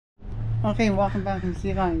Okay, welcome back and see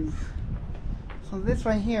you guys. So this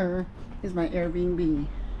right here is my Airbnb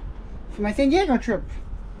for my San Diego trip.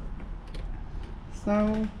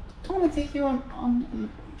 So I want to take you on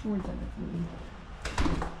towards everything.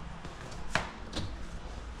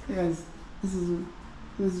 So guys, this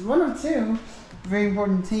is one of two very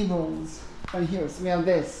important tables right here. So we have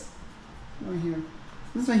this right here.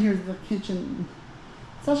 This right here is the kitchen.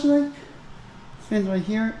 It's actually like spins right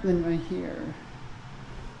here, then right here.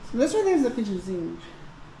 So this right there is the kitchen sink.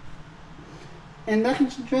 And that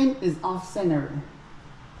kitchen drain is off center.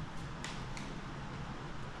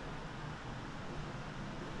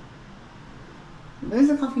 There's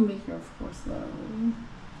a coffee maker, of course, though.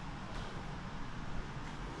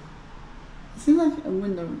 It seems like a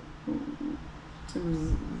window to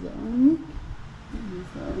the zone.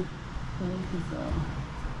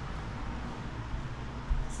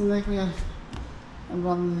 Seems like we have a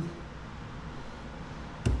button.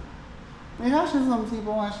 Maybe actually some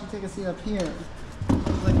people actually take a seat up here.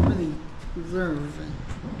 It's like really reserved.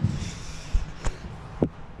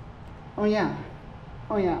 Oh yeah.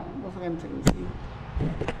 Oh yeah. Don't forget to take a seat.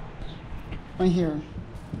 Right here.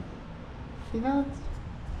 See that?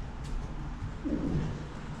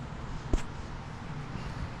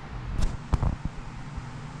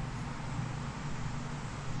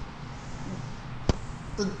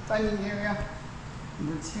 The dining area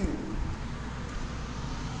number 2.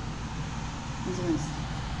 What's this?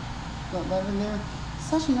 That light in there?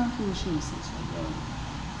 It's actually not the machine, essentially, though.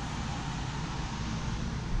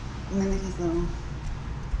 And then there's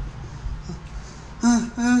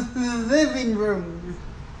the living room.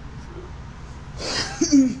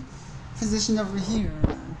 Positioned over here.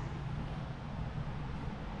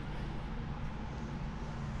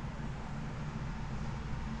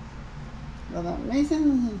 Well, that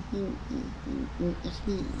Mason,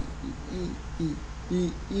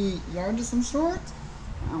 yard of some sort?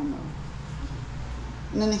 I don't know.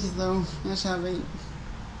 And then he's though, I should have a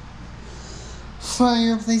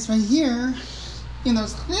fireplace right here. You know,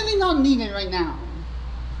 it's clearly not needed right now.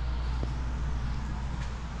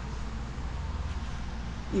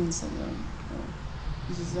 Even so, though,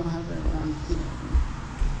 you just don't have it around here.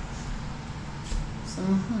 So,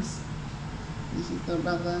 of course, you should thought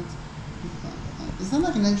about that. Is that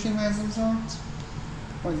like an entryway of some sort?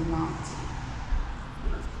 Or is it not?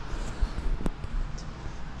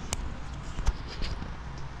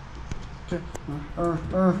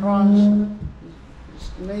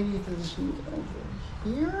 Maybe positioned over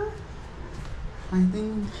here. I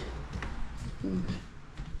think.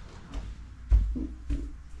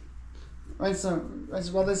 Right, so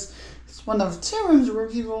well, this is one of 2 rooms where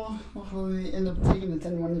people will hopefully end up taking the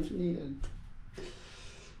 10 one if needed.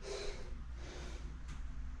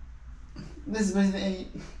 This is basically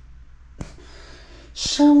a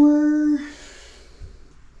shower,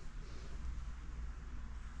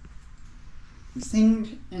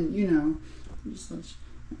 sink, and just such.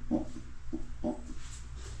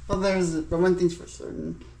 But one thing's for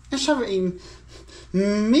certain. I have a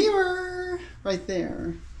mirror right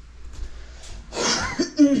there.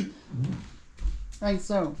 Right,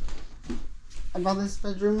 so about this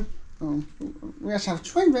bedroom, we actually have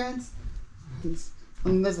twin beds.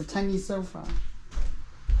 And there's a tiny sofa.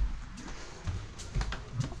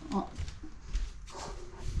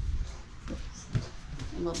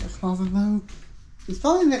 About the closet though, it's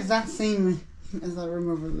probably the exact same as that room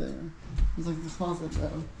over there. It's like the closet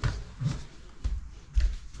though,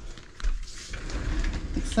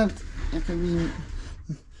 except it could be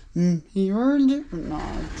mirrored or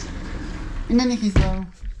not. In any case though,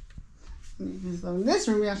 in this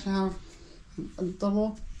room we actually have a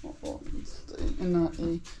double and not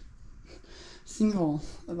a single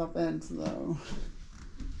about beds though.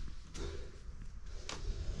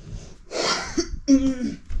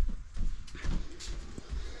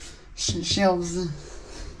 Shelves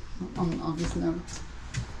on an obvious note.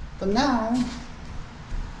 But now,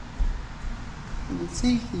 I'm going to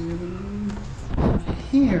take you over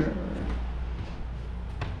here.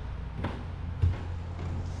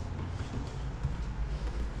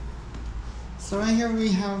 So right here we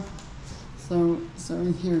have, so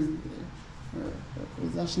in here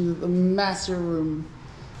is actually the master room.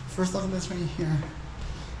 First look at this right here.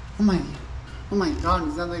 Oh my god,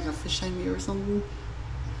 is that like a fisheye mirror or something?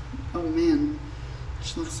 Oh man,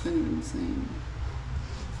 this looks kind of insane.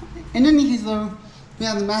 In any case though, we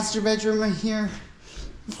have the master bedroom right here.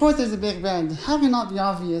 Of course there's a big bed. How can it not be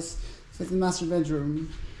obvious if it's the master bedroom?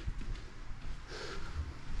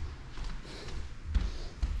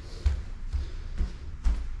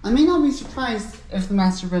 I may not be surprised if the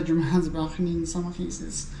master bedroom has a balcony in some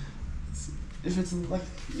cases. if it's like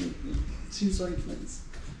choose the right place.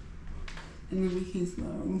 In any case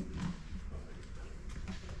though,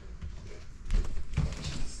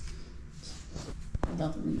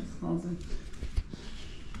 about to be in the closet.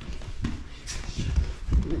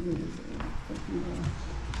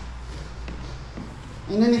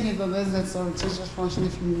 In any case though, that's it. So just watching.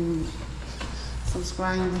 If you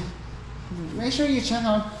subscribe, make sure you check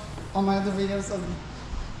out all my other videos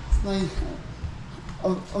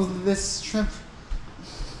of this trip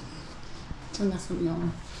to the next video.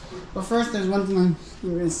 But first, there's one thing I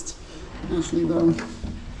missed actually though.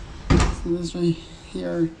 So this right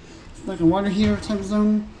here, it's like a water heater type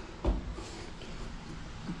zone.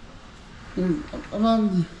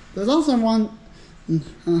 There's also one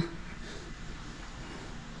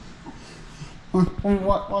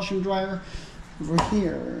washer and dryer over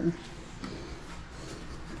here.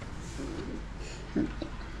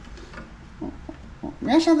 We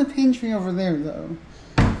actually have the pantry over there though.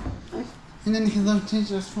 And then you can love to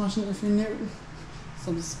just watch it if you're new.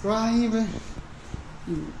 Subscribe.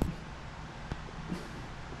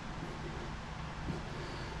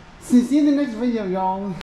 See you in the next video, y'all.